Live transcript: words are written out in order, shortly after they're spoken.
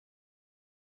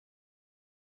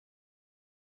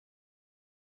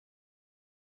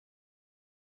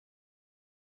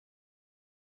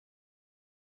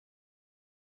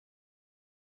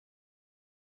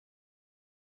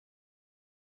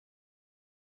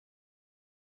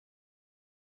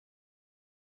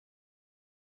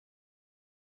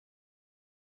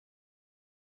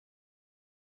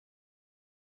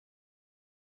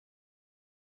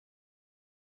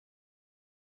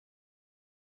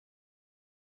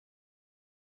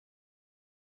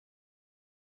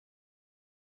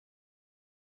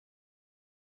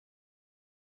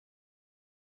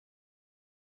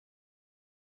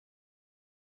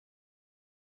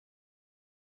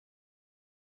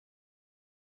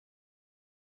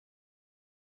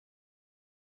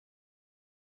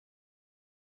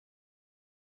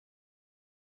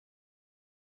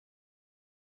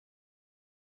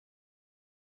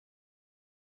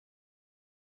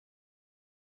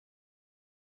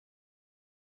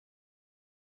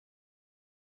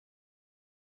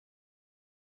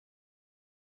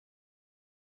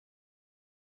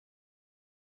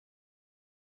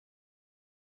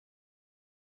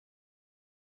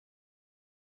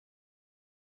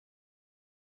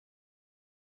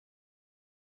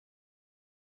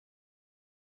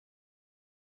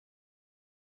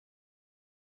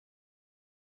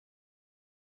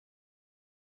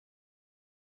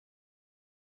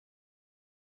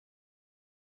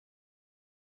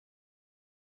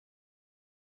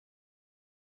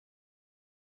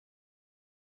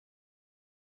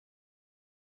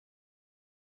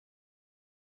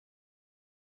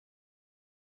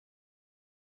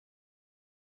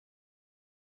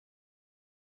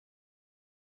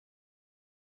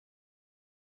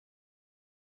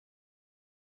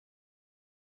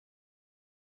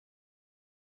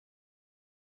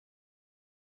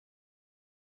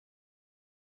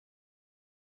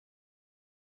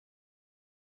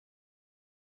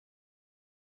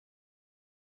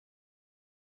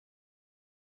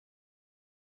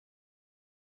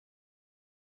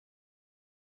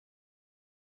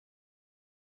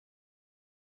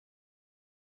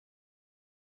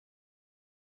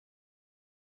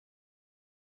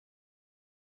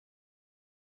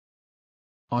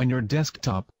On your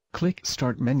desktop, click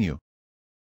Start menu.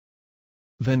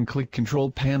 Then click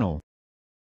Control Panel.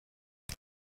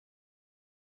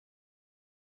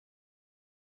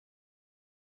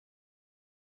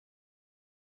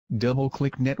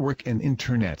 Double-click Network and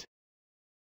Internet.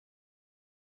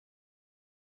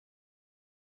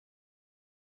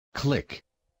 Click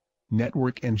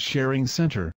Network and Sharing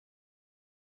Center.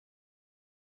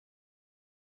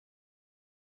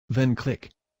 Then click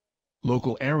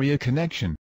Local Area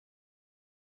Connection.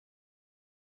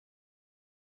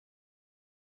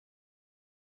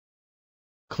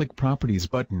 Click Properties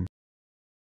button.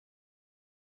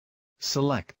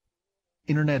 Select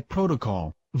Internet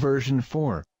Protocol, version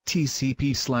 4,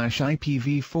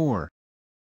 TCP/IPv4.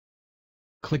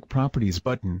 Click Properties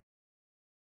button.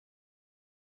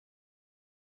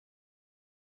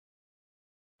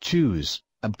 Choose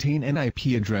Obtain an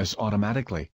IP address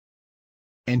automatically.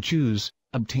 And choose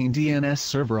Obtain DNS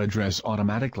server address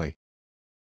automatically.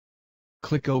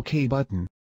 Click OK button.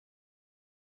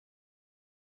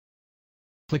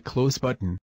 Click Close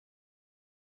button.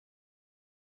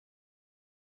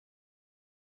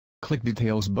 Click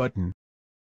Details button.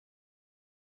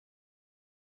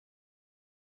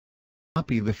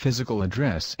 Copy the physical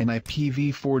address and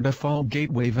IPv4 default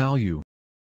gateway value.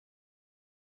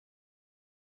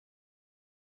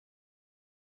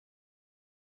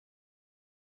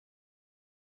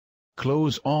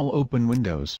 Close all open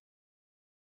windows.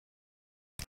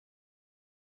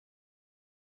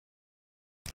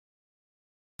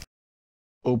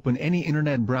 Open any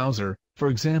Internet browser, for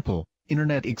example,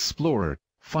 Internet Explorer,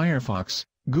 Firefox,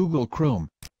 Google Chrome.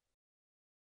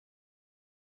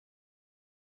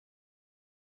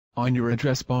 On your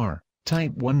address bar,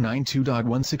 type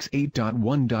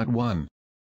 192.168.1.1.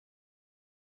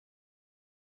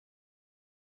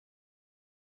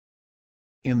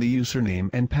 In the username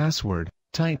and password,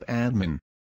 type admin.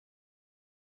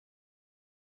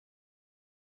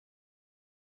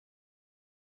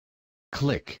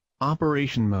 Click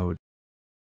Operation Mode.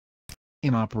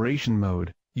 In Operation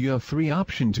Mode, you have three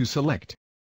options to select.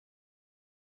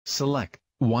 Select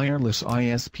Wireless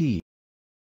ISP.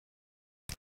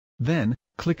 Then,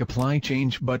 click Apply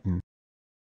Change button.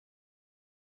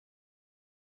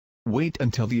 Wait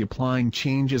until the applying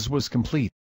changes was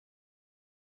complete.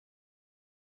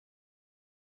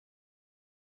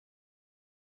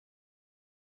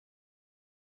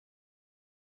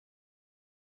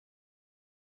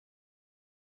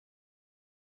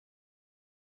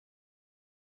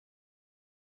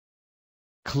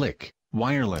 Click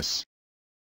Wireless.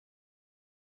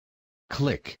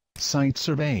 Click Site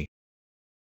Survey.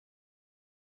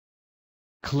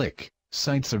 Click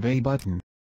Site Survey button.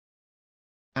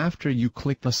 After you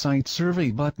click the Site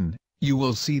Survey button, you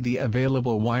will see the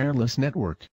available wireless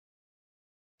network.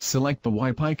 Select the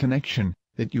Wi-Fi connection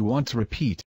that you want to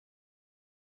repeat.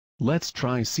 Let's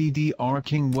try CDR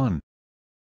King 1.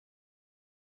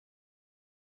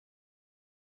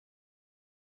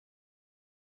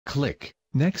 Click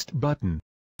Next button.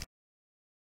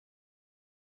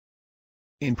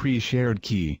 In pre-shared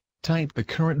key, type the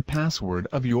current password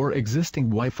of your existing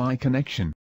Wi-Fi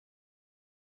connection.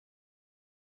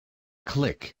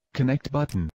 Click Connect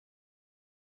button.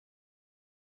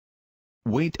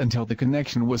 Wait until the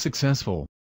connection was successful.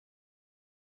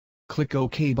 Click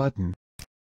OK button.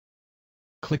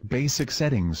 Click Basic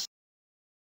Settings.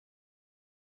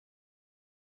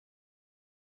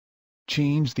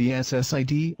 Change the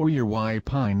SSID or your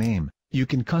Wi-Fi name. You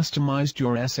can customize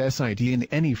your SSID in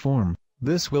any form.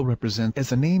 This will represent as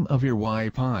the name of your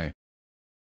Wi-Fi.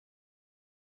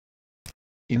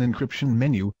 In Encryption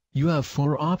menu, you have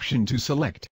four options to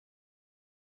select.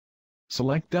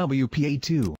 Select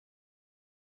WPA2.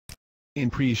 In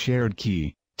pre-shared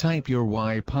key, type your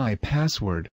Wi-Fi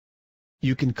password.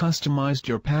 You can customize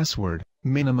your password,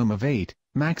 minimum of 8,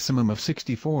 maximum of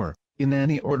 64, in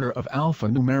any order of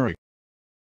alphanumeric.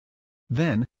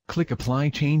 Then, click Apply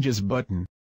Changes button.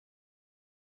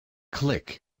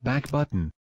 Click Back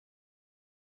button.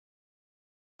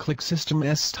 Click System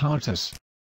Status.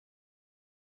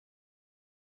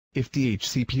 If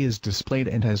DHCP is displayed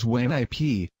and has WAN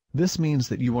IP, this means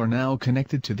that you are now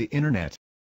connected to the Internet.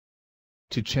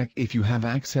 To check if you have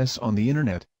access on the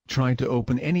Internet, try to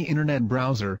open any Internet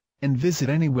browser, and visit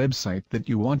any website that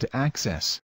you want to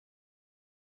access.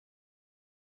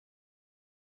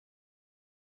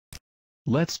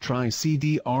 Let's try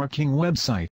CDR King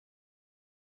website.